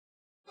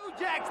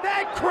Jack's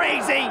that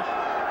crazy!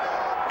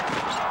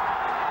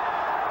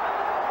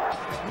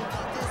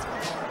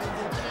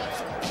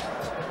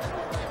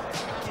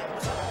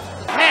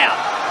 Hell,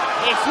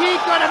 is he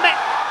gonna make...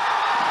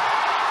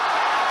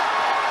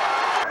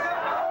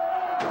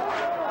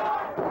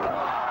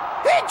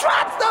 He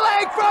drops the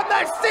leg from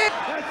the sit!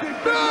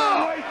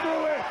 No! Way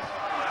through it.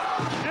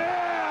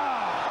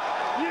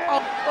 Yeah!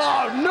 Yeah!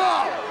 Oh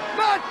no!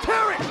 Not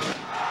Terry!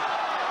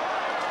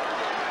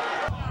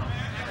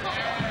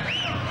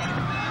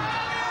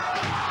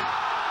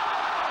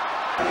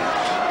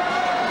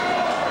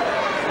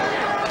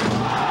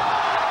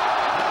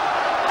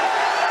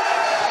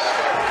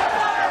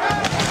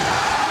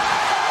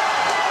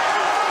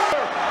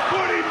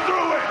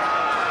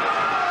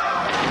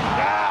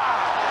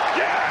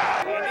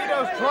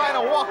 Trying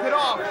to walk it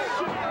off.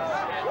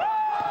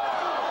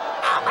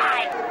 Oh my!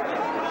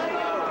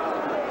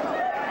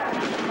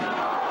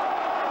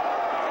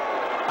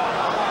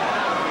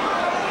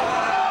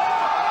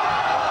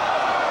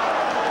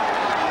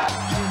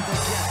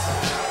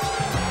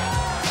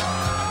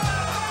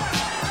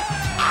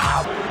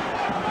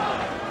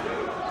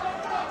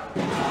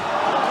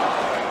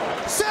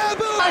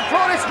 Sabu! My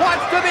Cronus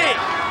wants to be!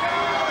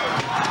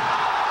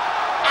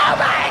 Oh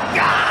my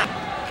God!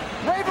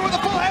 Raven with a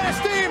full head of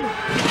steam!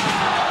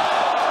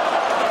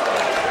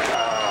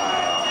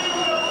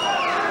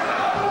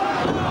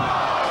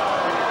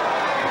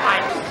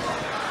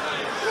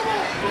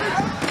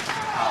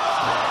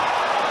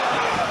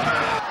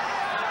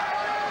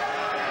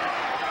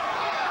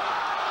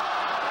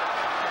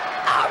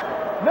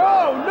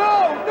 No,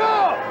 no,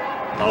 no!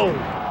 Oh.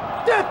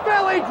 Death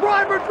Valley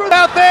driver through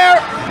out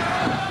there!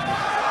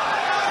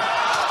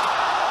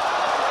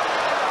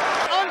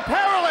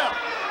 Unparalleled!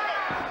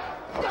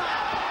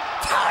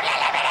 Total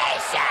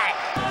elimination!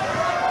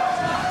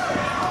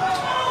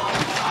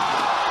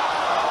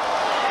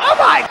 Oh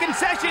my!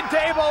 Concession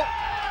table!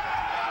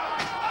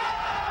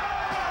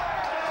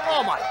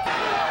 Oh my!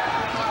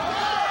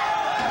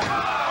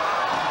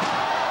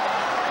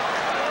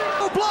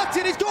 Oh, blocked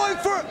it! He's going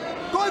for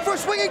a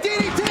swinging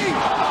DDT!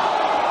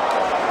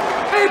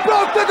 He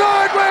broke the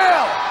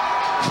guardrail!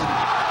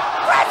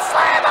 Red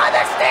slam on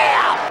the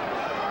steel!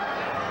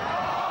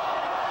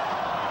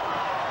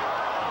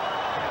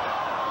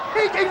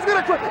 He's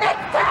gonna try.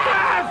 It's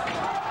Taz!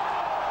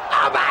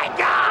 Oh my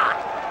God!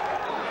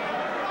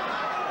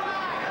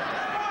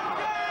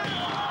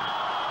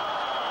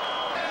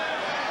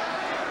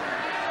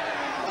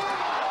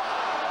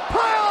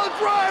 Pile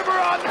driver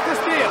on the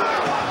steel!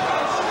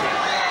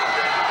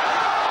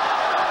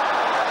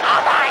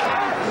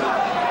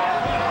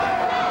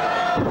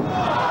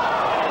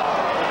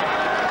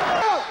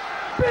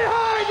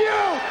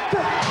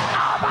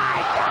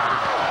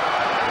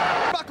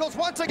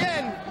 Once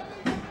again,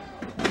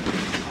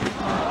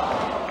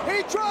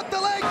 he dropped the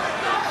leg.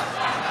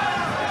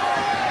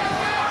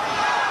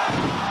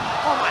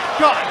 Oh my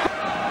God!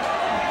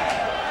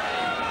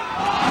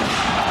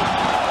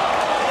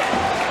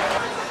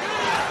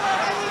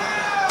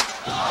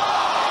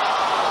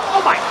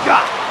 Oh my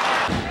God!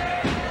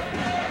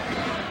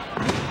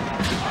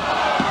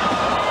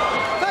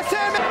 That's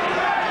him.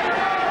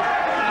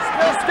 He's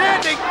still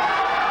standing.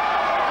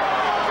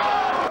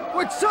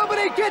 Would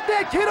somebody get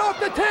that kid off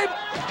the table?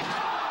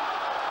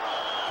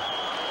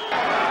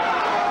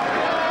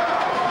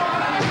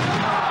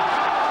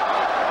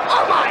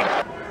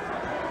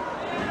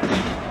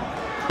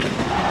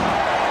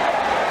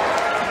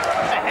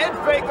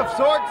 Fake of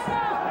sorts.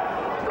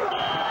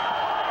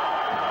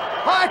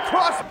 High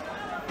cross.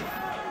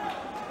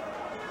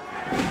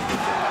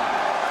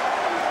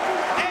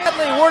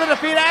 Sadly, we're to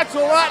defeat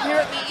Axel Rotten here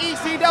at the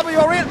ECW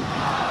Arena.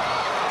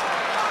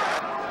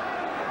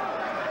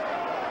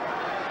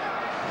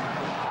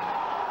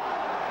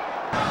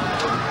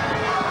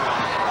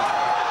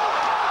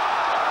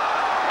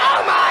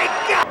 Oh my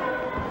God!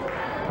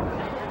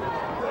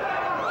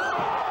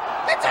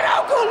 It's an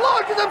Oku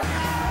launch to the...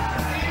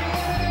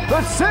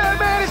 The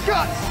Sandman is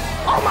cut!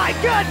 Oh my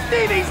God,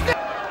 Stevie's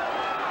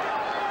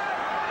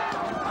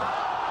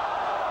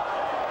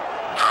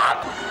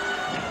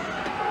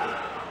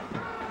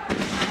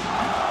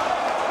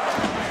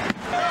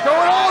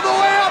going all the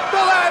way up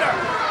the ladder!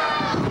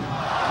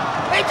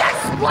 He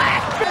just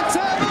splashed!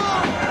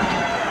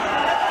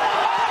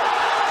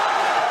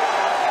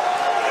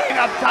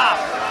 Up top!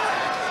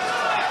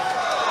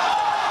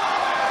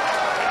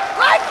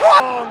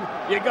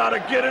 You gotta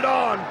get it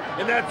on,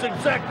 and that's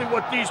exactly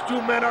what these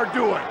two men are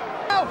doing.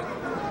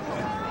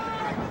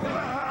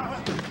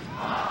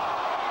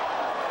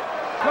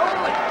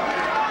 Totally.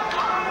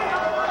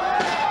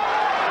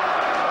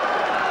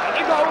 There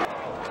you go.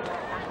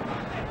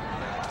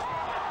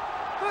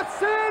 The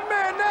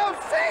Sandman now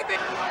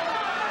saving.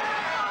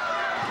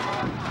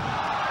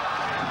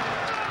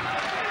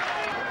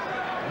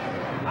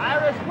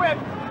 Irish whip.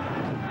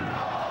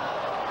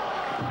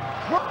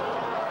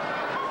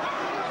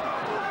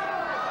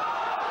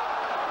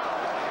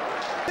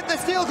 Hit the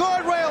steel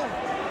guardrail.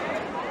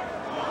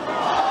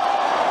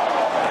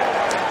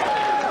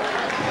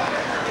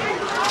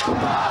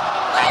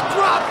 Leg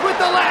drop with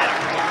the ladder.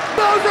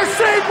 goes the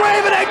Shade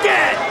Raven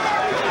again!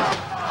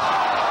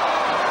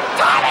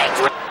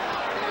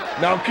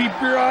 Now keep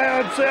your eye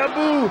on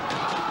Sabu.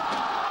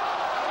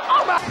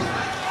 Oh my!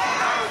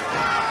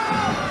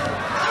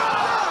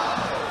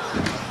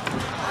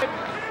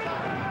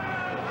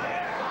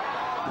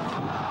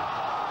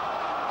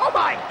 Oh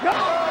my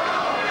God!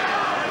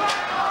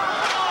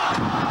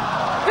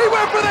 He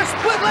went for the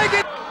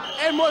split-legged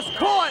and was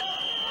caught.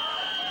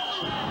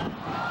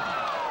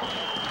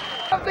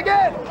 Up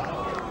again.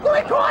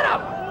 Louis caught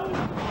him.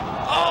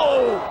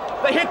 Oh,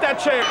 they hit that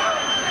chair.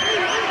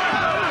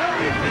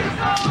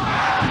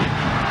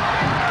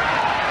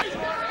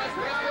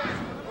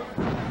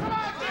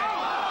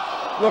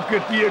 Look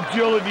at the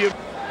agility of...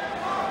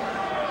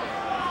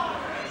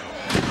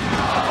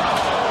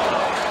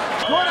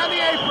 Caught on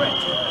the apron.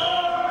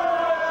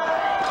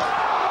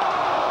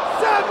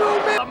 Sabu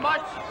missed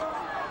much.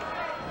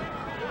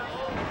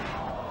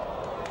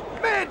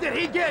 Man, did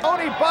he get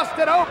Tony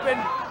busted open.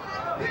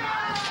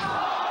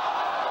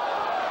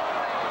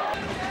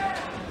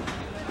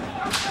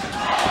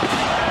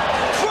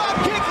 Drop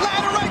kick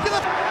ladder right to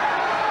the...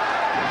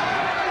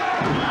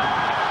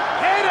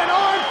 Head and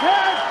arm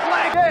tag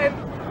flag in.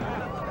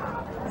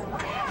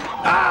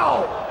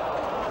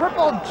 Ow!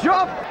 Triple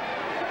jump!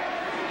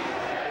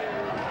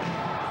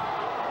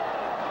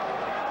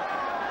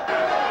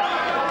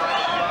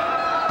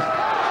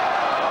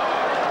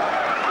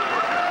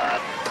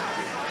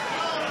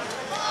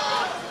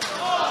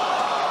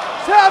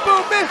 Sabu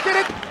missed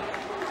it!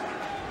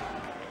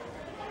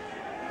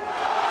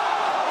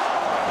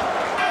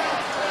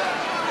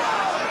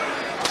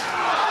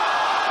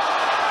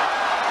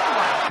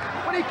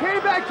 When he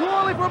came back too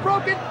early for a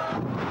broken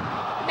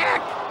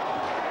neck!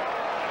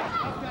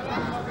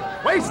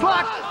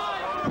 Waistlock!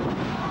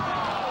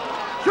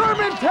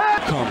 German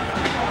tap!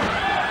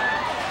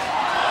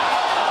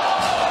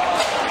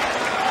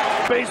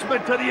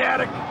 Basement to the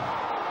attic.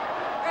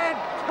 And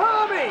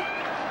Tommy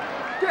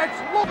gets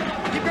low.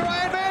 Keep your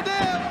Iron Man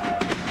down!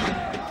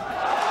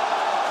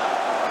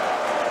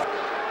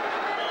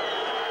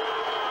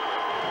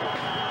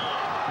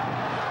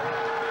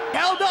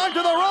 Held on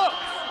to the ropes!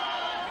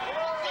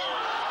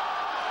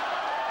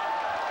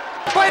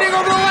 Fighting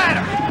over the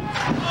ladder!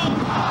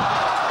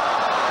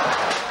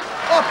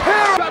 A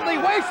pair of Dudley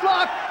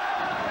waistlock!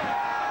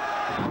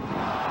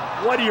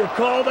 What do you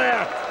call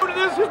that?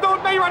 This is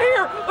not me right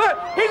here!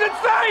 He's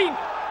insane!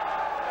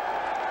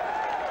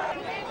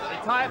 They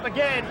tie up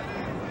again.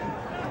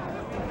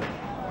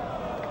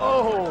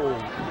 Oh!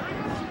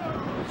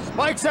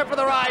 Spikes up for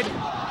the ride.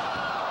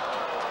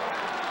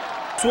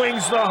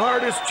 Swings the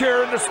hardest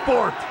chair in the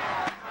sport.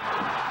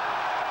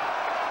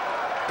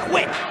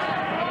 Quick!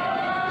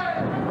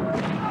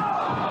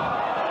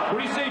 What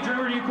do you say,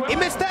 Drew? Do you quit? He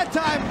missed that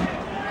time.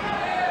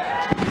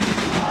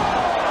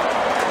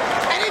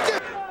 And he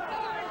just...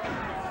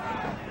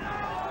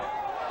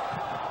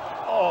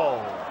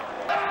 Oh.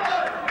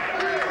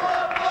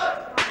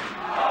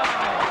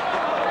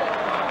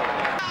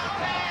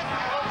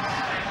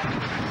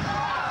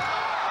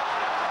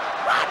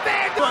 Right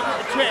there!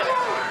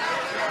 Chip.